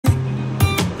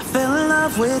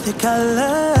love with your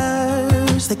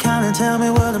colors. They kinda tell me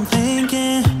what I'm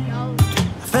thinking. I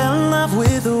fell in love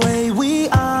with the way we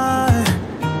are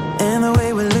and the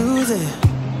way we lose it.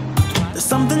 There's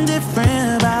something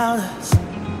different about us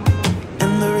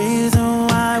and the reason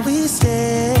why we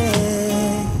stay.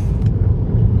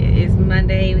 It is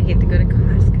Monday. We get to go to Costco.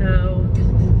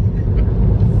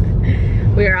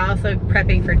 We are also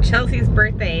prepping for Chelsea's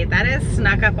birthday. That has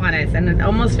snuck up on us, and it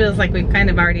almost feels like we've kind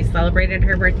of already celebrated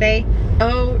her birthday.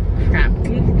 Oh crap.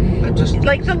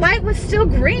 Like the light was still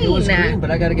green. It was green, but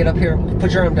I gotta get up here.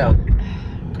 Put your arm down.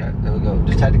 Okay, there we go.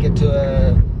 Just had to get to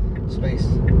a space.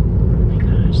 Oh my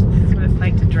gosh, this is what it's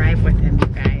like to drive with him, you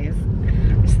guys.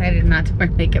 I decided not to wear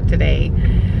makeup today.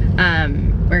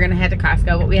 We're gonna head to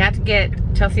Costco, but we had to get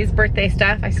Chelsea's birthday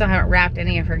stuff. I still haven't wrapped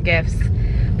any of her gifts,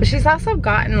 but she's also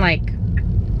gotten like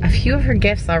a few of her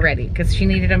gifts already because she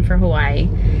needed them for Hawaii.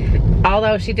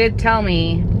 Although she did tell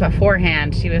me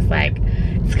beforehand, she was like,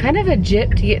 it's kind of a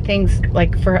jip to get things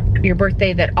like for your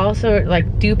birthday that also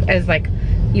like dupe as like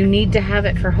you need to have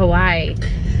it for Hawaii.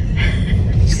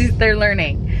 They're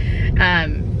learning.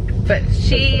 But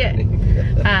she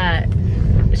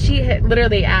had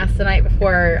literally asked the night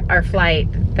before our flight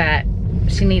that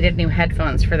she needed new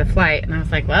headphones for the flight, and I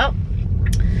was like, well,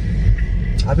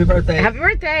 happy birthday. Happy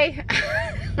birthday.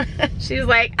 She was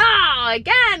like, oh,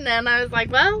 again. And I was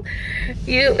like, well,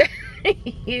 you're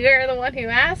the one who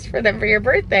asked for them for your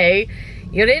birthday.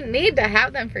 You didn't need to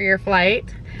have them for your flight.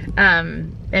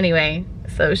 Anyway,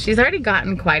 so she's already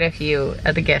gotten quite a few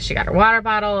of the gifts. She got her water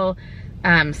bottle,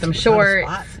 some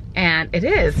shorts, and it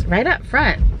is right up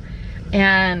front,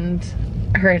 and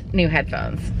her new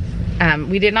headphones.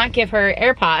 We did not give her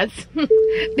AirPods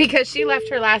because she left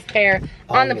her last pair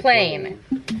on the plane.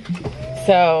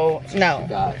 So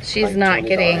no, she's like not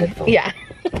getting, yeah.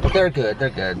 They're good, they're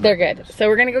good. They're good. So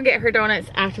we're gonna go get her donuts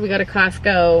after we go to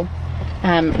Costco,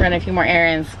 run a few more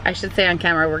errands. I should say on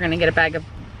camera, we're gonna get a bag of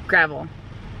gravel.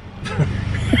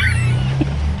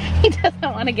 He doesn't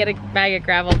want to get a bag of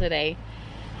gravel today.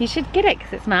 He should get it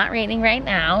because it's not raining right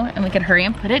now and we can hurry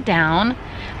and put it down,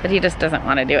 but he just doesn't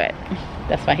want to do it.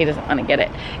 That's why he doesn't want to get it.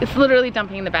 It's literally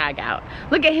dumping the bag out.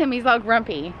 Look at him, he's all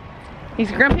grumpy. He's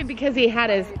grumpy because he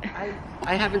had his...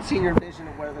 I haven't seen your vision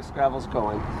of where this gravel's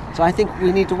going. So I think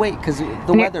we need to wait because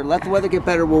the weather, let the weather get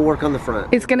better, we'll work on the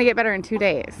front. It's gonna get better in 2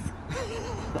 days.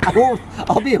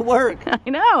 I'll be at work. I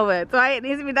know, that's why it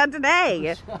needs to be done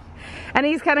today. And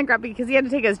he's kind of grumpy because he had to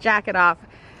take his jacket off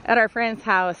at our friend's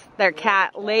house. Their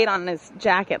cat laid on his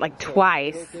jacket like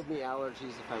twice. It'll give me allergies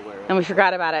if I wear it. And we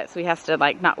forgot about it, so we have to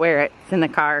like not wear it. It's in the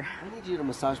car. I need you to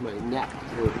massage my neck.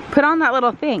 Put on that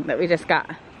little thing that we just got.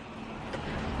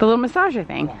 The little massager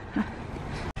thing.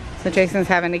 So Jason's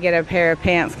having to get a pair of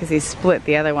pants because he split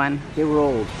the other one. They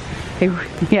rolled.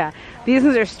 Yeah, these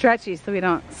ones are stretchy so we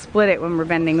don't split it when we're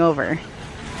bending over.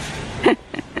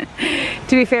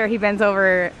 To be fair, he bends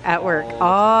over at work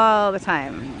all the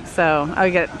time. So, oh,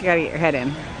 you gotta get your head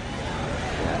in.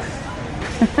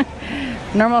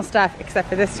 Normal stuff, except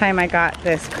for this time I got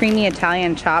this creamy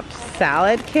Italian chopped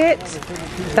salad kit.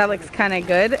 That looks kind of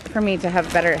good for me to have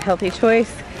a better healthy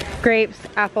choice. Grapes,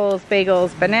 apples,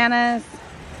 bagels, bananas.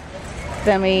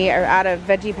 Then we are out of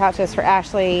veggie pouches for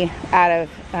Ashley, out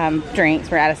of drinks.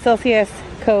 We're out of Celsius,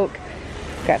 Coke,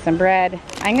 got some bread.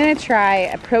 I'm gonna try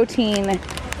a protein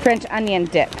French onion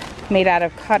dip made out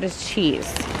of cottage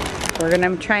cheese. We're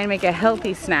gonna try and make a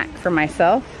healthy snack for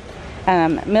myself.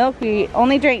 Milk, we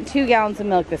only drank 2 gallons of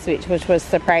milk this week, which was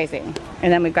surprising.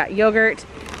 And then we've got yogurt.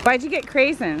 Why'd you get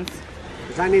craisins?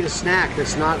 Because I need a snack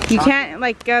that's not chocolate. You can't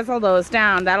like guzzle those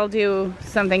down. That'll do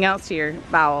something else to your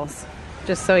bowels,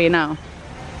 just so you know.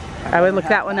 I would look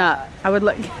that one up. I would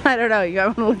look, I don't know, you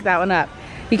want to look that one up.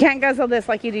 You can't guzzle this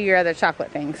like you do your other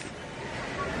chocolate things.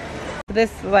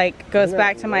 This like goes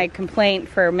back to my complaint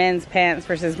for men's pants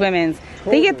versus women's.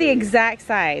 They get the exact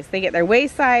size. They get their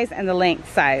waist size and the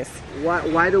length size.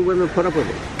 Why do women put up with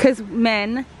it? Because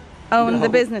men own the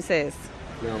businesses.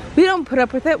 No. We don't put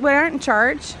up with it. We aren't in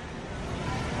charge.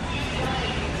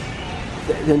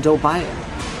 Then don't buy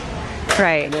it.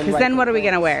 Right, because then what are we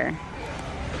going to wear?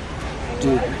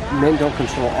 Dude, men don't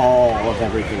control all of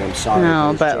everything, I'm sorry.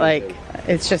 No, but like,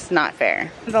 it's just not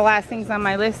fair. The last things on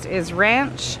my list is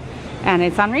ranch, and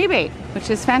it's on rebate, which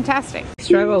is fantastic.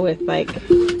 Struggle with like...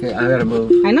 Okay, I gotta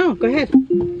move. I know, go ahead.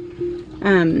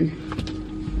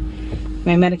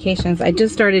 My medications, I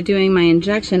just started doing my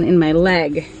injection in my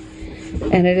leg,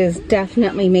 and it is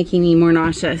definitely making me more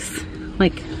nauseous.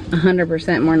 Like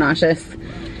 100% more nauseous.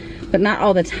 But not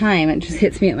all the time, it just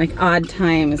hits me at like odd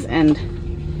times, and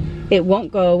it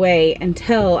won't go away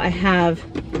until I have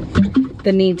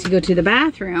the need to go to the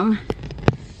bathroom,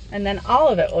 and then all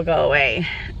of it will go away.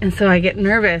 And so I get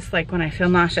nervous, like when I feel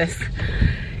nauseous.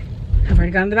 I've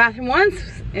already gone to the bathroom once,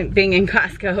 being in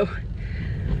Costco.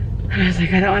 I was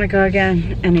like, I don't want to go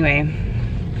again. Anyway,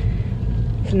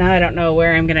 so now I don't know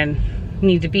where I'm gonna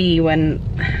need to be when,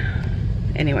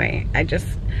 anyway,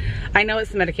 I know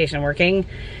it's the medication working.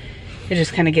 It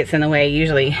just kind of gets in the way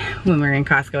usually when we're in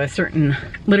Costco. A certain,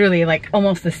 literally like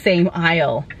almost the same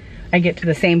aisle. I get to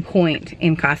the same point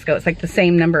in Costco. It's like the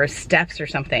same number of steps or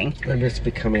something. Maybe it's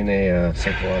becoming a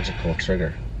psychological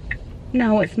trigger.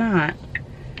 No, it's not.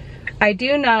 I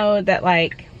do know that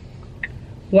like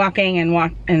walking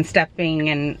and stepping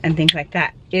and things like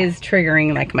that is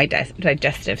triggering like my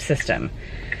digestive system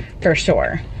for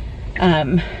sure.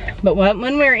 But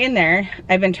when we're in there,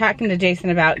 I've been talking to Jason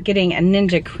about getting a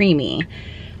Ninja Creamy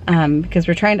because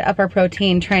we're trying to up our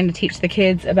protein, trying to teach the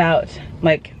kids about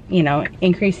like, you know,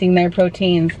 increasing their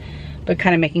proteins, but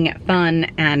kind of making it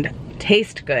fun and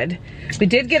taste good. We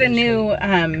did get a new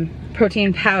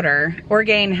protein powder.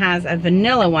 Orgain has a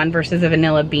vanilla one versus a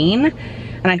vanilla bean.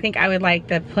 And I think I would like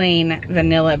the plain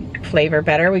vanilla flavor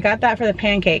better. We got that for the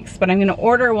pancakes, but I'm gonna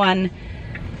order one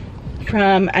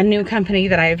from a new company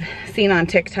that I've seen on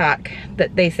TikTok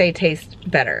that they say tastes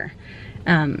better.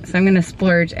 So I'm gonna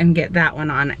splurge and get that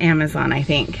one on Amazon, I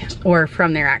think, or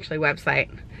from their actually website.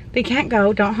 They can't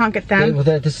go, don't honk at them. Yeah,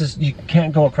 well, you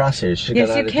can't go across here.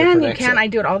 Yes, you can, I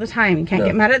do it all the time. You can't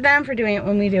get mad at them for doing it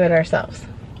when we do it ourselves.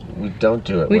 We don't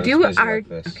do it we when do it's busy our, like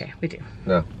this. Okay, we do.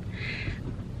 No.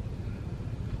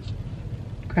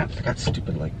 Crap. I got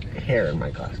stupid like hair in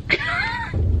my glass.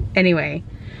 Anyway.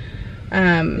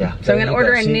 Yeah, so I'm gonna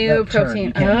order a new protein.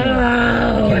 You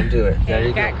can't do it. There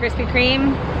you got go. Krispy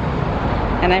Kreme,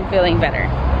 and I'm feeling better.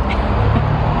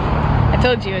 I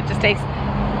told you, it just takes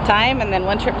time and then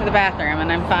one trip to the bathroom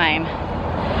and I'm fine.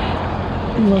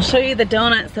 And we'll show you the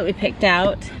donuts that we picked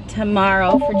out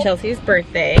tomorrow for Chelsea's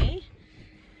birthday.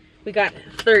 We got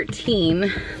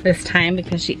 13 this time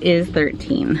because she is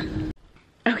 13.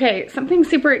 Okay, something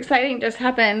super exciting just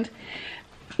happened.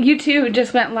 U2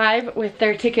 just went live with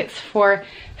their tickets for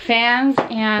fans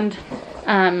and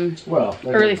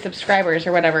early subscribers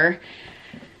or whatever.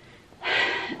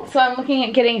 So I'm looking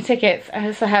at getting tickets. I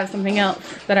also have something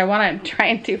else that I want to try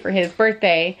and do for his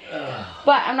birthday.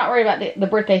 But I'm not worried about the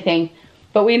birthday thing.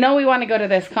 But we know we want to go to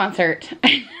this concert.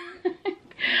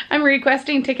 I'm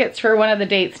requesting tickets for one of the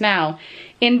dates now.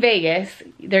 In Vegas.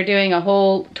 They're doing a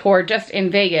whole tour just in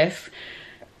Vegas.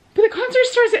 But the concert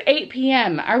starts at 8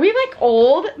 p.m. Are we like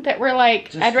old that we're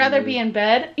like, just I'd rather be in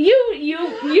bed?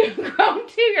 You grown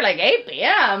too. You're like 8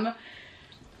 p.m.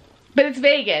 But it's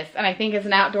Vegas, and I think it's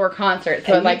an outdoor concert,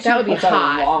 so like that would be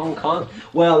hot.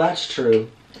 Well, that's true.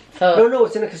 So no,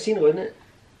 it's in a casino, isn't it?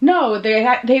 No,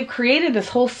 they've created this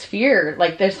whole sphere,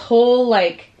 like this whole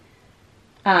like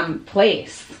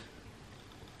place.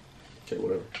 Okay,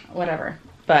 whatever.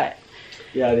 But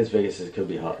yeah, it is Vegas. It could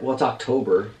be hot. Well, it's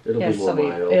October. It'll be more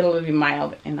mild. It'll be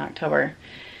mild in October.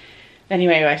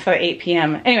 Anyway, I saw 8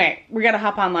 p.m. Anyway, we gotta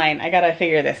hop online. I gotta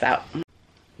figure this out.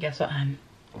 Guess what, hon?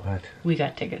 What? We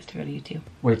got tickets to go to YouTube.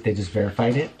 Wait, they just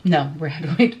verified it? No, we're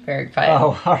having to wait to verify it.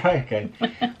 Oh, alright, okay.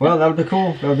 Well, that'll be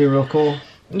cool. That'll be real cool.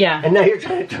 Yeah. And now you're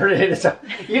trying to turn it into something.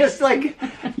 You just like,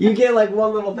 you get like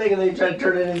one little thing and then you try to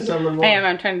turn it into something more.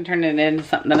 I'm trying to turn it into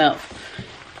something else.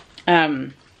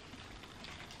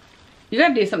 You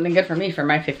gotta do something good for me for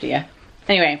my 50th.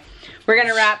 Anyway, we're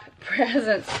gonna wrap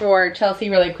presents for Chelsea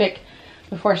really quick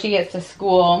before she gets to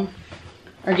school,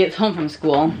 or gets home from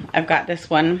school. I've got this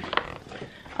one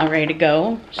all ready to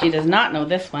go. She does not know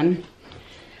this one.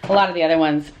 A lot of the other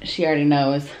ones she already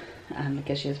knows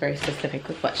because she was very specific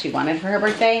with what she wanted for her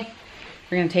birthday.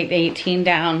 We're gonna take the 18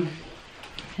 down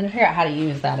and figure out how to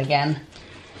use that again.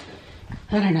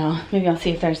 I don't know, maybe I'll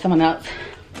see if there's someone else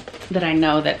that I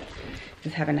know that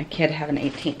is having a kid have an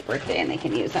 18th birthday and they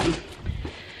can use them.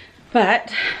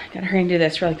 But I gotta hurry and do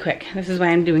this really quick. This is why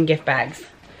I'm doing gift bags,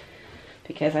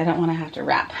 because I don't want to have to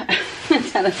wrap a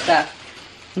ton of stuff.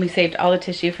 We saved all the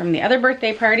tissue from the other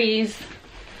birthday parties.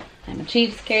 I'm a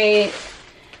cheapskate.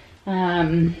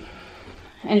 And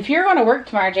if you're going to work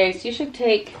tomorrow, Jace, you should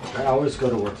take... I always go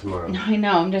to work tomorrow. I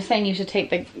know, I'm just saying you should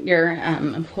take your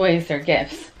employees their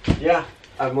gifts. Yeah,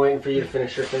 I'm waiting for you to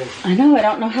finish your thing. I know, I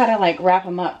don't know how to like wrap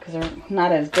them up because they're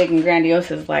not as big and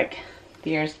grandiose as like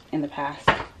the years in the past.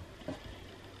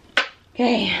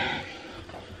 Okay,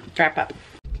 wrap up.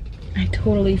 I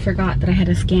totally forgot that I had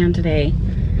a scan today.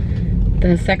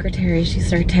 The secretary, she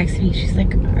started texting me. She's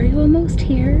like, are you almost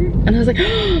here? And I was like,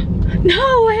 oh,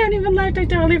 no, I haven't even left. I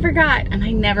totally forgot. And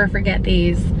I never forget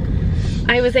these.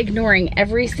 I was ignoring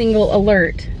every single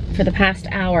alert for the past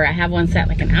hour. I have one set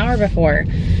like an hour before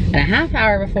and a half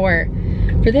hour before.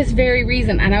 for this very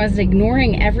reason, and I was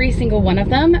ignoring every single one of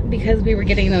them because we were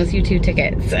getting those U2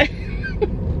 tickets.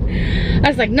 I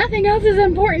was like, nothing else is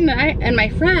important. And my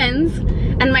friends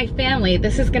and my family,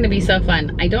 this is gonna be so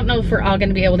fun. I don't know if we're all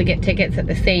gonna be able to get tickets at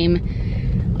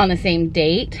on the same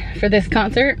date for this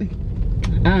concert.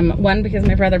 One, because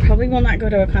my brother probably will not go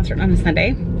to a concert on a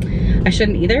Sunday. I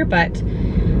shouldn't either, but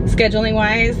scheduling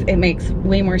wise, it makes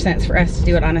way more sense for us to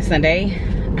do it on a Sunday.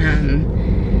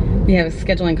 We have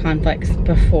scheduling conflicts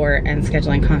before and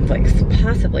scheduling conflicts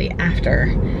possibly after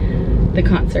the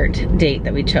concert date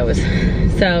that we chose.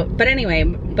 So, but anyway,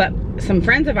 but some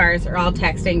friends of ours are all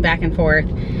texting back and forth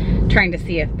trying to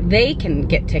see if they can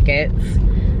get tickets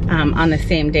on the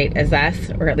same date as us,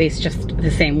 or at least just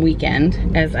the same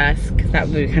weekend as us, because that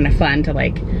would be kind of fun to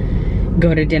like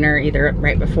go to dinner either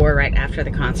right before or right after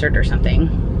the concert or something.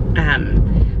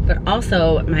 But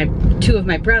also two of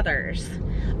my brothers,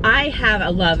 I have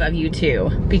a love of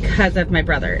U2 because of my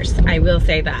brothers. I will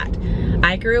say that.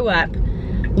 I grew up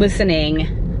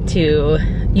listening to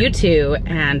U2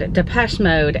 and Depeche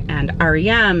Mode and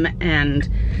REM and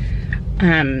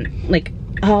like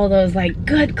all those like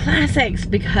good classics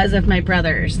because of my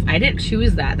brothers. I didn't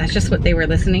choose that. That's just what they were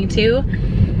listening to.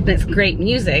 And it's great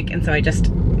music. And so I just,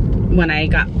 when I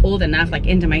got old enough, like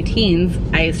into my teens,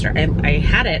 I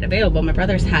had it available. My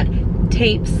brothers had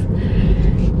tapes.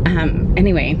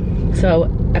 Anyway, so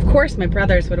of course my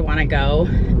brothers would want to go.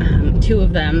 Two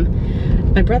of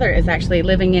them. My brother is actually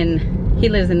he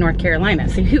lives in North Carolina,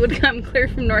 so he would come clear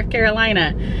from North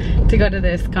Carolina to go to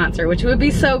this concert, which would be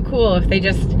so cool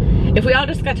if we all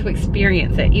just got to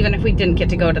experience it, even if we didn't get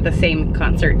to go to the same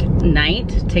concert night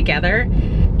together,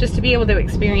 just to be able to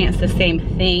experience the same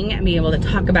thing and be able to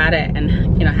talk about it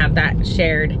and, you know, have that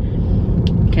shared,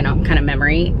 you know, kind of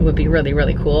memory would be really,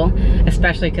 really cool,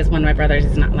 especially because one of my brothers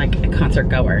is not like a concert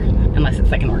goer unless it's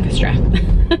like an orchestra.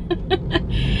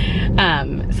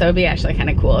 So it'd be actually kind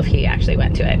of cool if he actually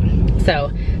went to it.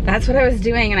 So that's what I was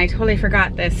doing, and I totally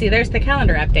forgot this. See, there's the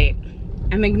calendar update.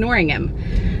 I'm ignoring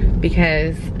him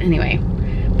because, anyway,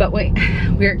 but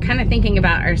we're kind of thinking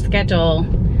about our schedule,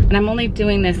 and I'm only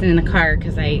doing this in the car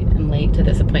because I am late to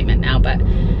this appointment now, but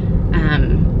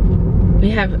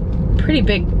we have pretty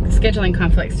big scheduling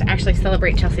conflicts to actually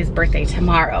celebrate Chelsea's birthday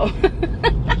tomorrow.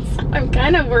 So I'm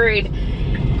kind of worried.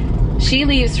 She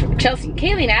leaves,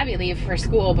 Kaylee and Abby leave for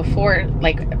school before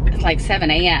like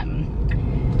 7 a.m.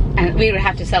 And we would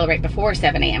have to celebrate before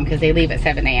 7 a.m. because they leave at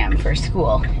 7 a.m. for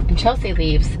school. And Chelsea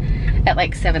leaves at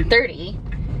like 7:30.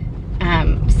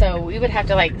 So we would have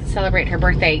to like celebrate her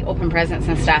birthday, open presents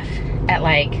and stuff at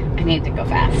like, I need to go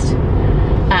fast,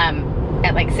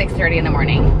 at like 6:30 in the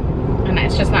morning. And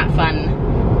it's just not fun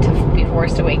to be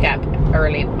forced to wake up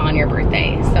early on your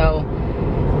birthday. So,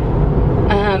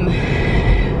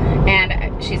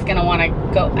 and she's gonna wanna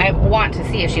go, I want to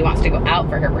see if she wants to go out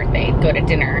for her birthday, go to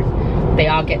dinner. They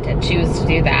all get to choose to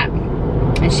do that.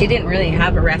 And she didn't really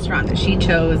have a restaurant that she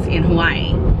chose in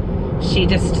Hawaii. She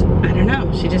just, I don't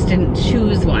know, she just didn't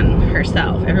choose one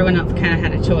herself. Everyone else kind of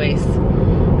had a choice.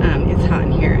 It's hot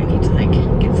in here. I need to like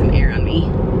get some air on me.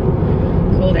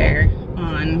 Cold air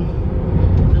on.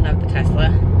 I love the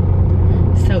Tesla.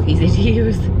 So easy to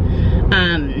use.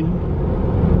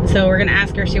 So we're gonna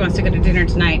ask her if she wants to go to dinner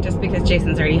tonight, just because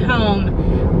Jason's already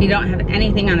home. We don't have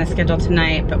anything on the schedule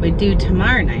tonight, but we do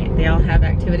tomorrow night. They all have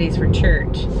activities for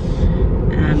church.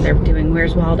 They're doing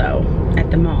Where's Waldo at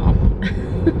the mall.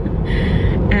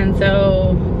 And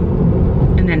so,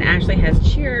 and then Ashley has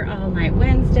cheer all night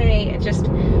Wednesday. It just,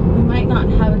 we might not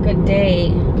have a good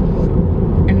day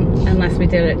unless we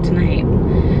did it tonight.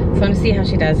 So I want to see how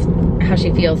she does, how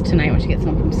she feels tonight when she gets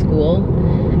home from school,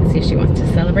 and see if she wants to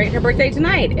celebrate her birthday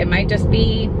tonight. It might just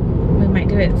be, we might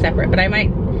do it separate, but I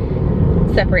might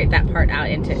separate that part out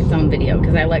into its own video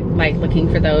because I like looking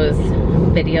for those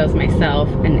videos myself,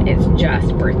 and it's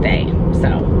just birthday.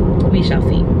 So we shall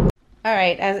see. All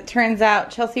right, as it turns out,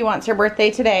 Chelsea wants her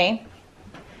birthday today.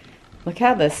 Look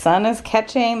how the sun is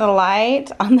catching the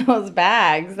light on those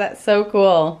bags. That's so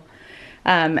cool.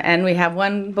 And we have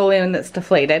one balloon that's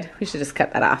deflated. We should just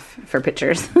cut that off for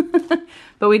pictures.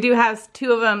 But we do have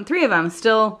three of them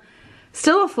still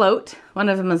afloat. One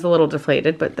of them is a little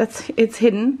deflated, but it's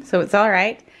hidden, so it's all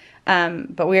right.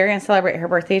 But we are gonna celebrate her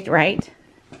birthday right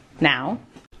now.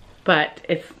 But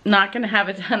it's not gonna have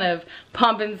a ton of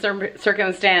pomp and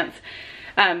circumstance.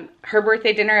 Her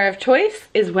birthday dinner of choice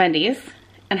is Wendy's,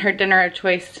 and her dinner of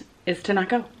choice is to not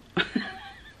go.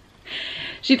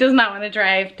 She does not want to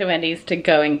drive to Wendy's to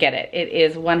go and get it. It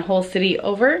is one whole city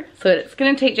over, so it's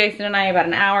gonna take Jason and I about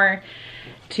an hour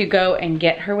to go and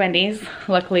get her Wendy's.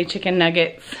 Luckily, chicken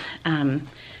nuggets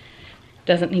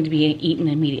doesn't need to be eaten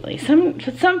immediately. Some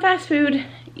fast food,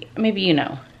 maybe you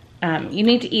know, you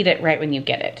need to eat it right when you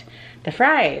get it. The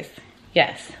fries,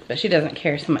 yes, but she doesn't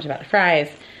care so much about the fries.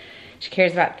 She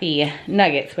cares about the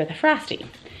nuggets with a Frosty.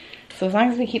 So as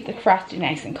long as we keep the Frosty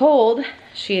nice and cold,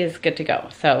 she is good to go.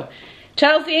 So,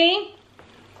 Chelsea,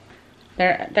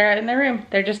 they're in their room.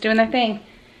 They're just doing their thing.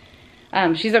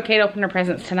 She's okay to open her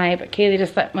presents tonight, but Kaylee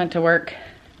just went to work.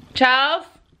 Charles,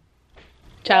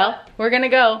 we're gonna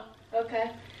go.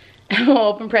 Okay. And we'll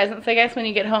open presents, I guess, when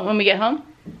we get home.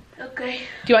 Okay.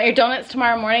 Do you want your donuts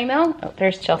tomorrow morning, though? Oh,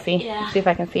 there's Chelsea. Yeah. See if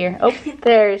I can see her. Oh,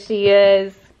 there she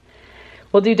is.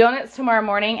 We'll do donuts tomorrow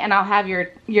morning, and I'll have your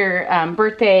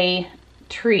birthday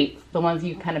treats, the ones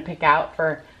you kind of pick out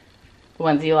for the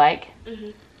ones you like. Mm-hmm.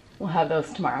 We'll have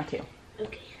those tomorrow, too.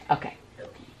 Okay. Okay.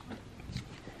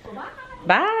 Well, bye.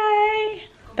 Bye.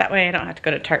 That way I don't have to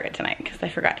go to Target tonight, because I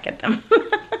forgot to get them.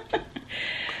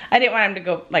 I didn't want him to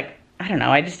go, like, I don't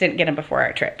know. I just didn't get them before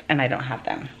our trip, and I don't have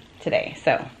them today,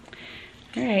 so.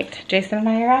 All right, Jason and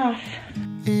I are off.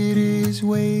 It is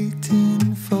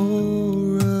waiting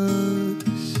for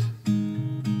us.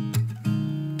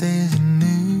 There's a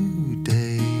new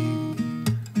day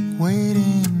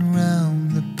waiting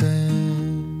round the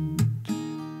bend.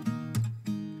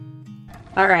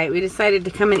 All right, we decided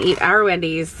to come and eat our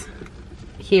Wendy's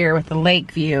here with the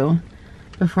lake view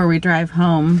before we drive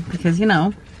home because, you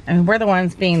know, I mean, we're the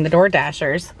ones being the door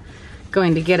dashers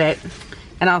going to get it.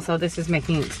 And also, this is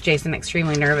making Jason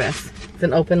extremely nervous. It's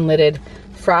an open-lidded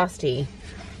Frosty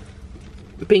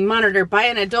being monitored by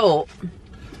an adult,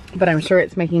 but I'm sure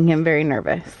it's making him very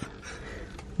nervous.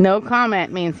 No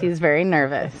comment means he's very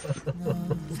nervous.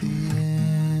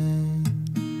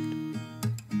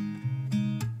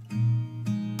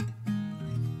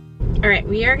 All right,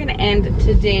 we are gonna end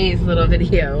today's little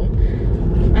video.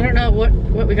 I don't know what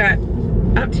we got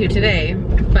up to today,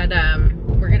 but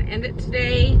we're gonna end it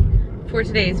today for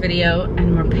today's video,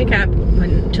 and we'll pick up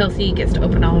when Chelsea gets to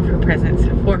open all of her presents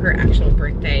for her actual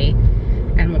birthday,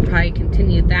 and we'll probably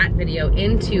continue that video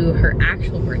into her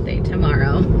actual birthday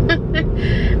tomorrow.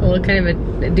 We'll kind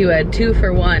of do a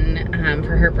 2-for-1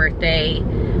 for her birthday,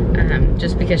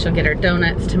 just because she'll get her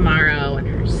donuts tomorrow and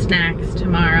her snacks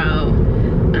tomorrow,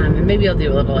 and maybe I'll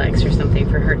do a little extra something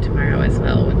for her tomorrow as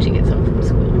well when she gets home from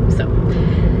school.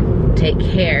 So take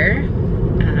care.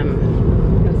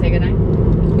 Want to say goodnight?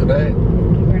 Good night.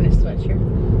 You're wearing a sweatshirt.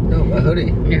 No, my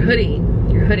hoodie. Your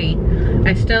hoodie.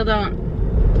 I still don't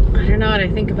know what I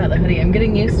think about the hoodie. I'm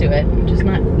getting used to it. I'm just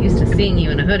not used to seeing you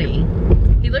in a hoodie.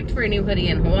 He looked for a new hoodie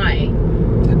in Hawaii.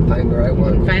 Didn't find the right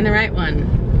one. Didn't find the right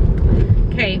one.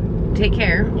 Okay, take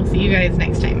care. We'll see you guys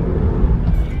next time.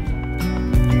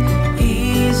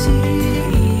 Easy,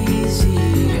 easy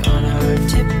on our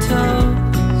tiptoes.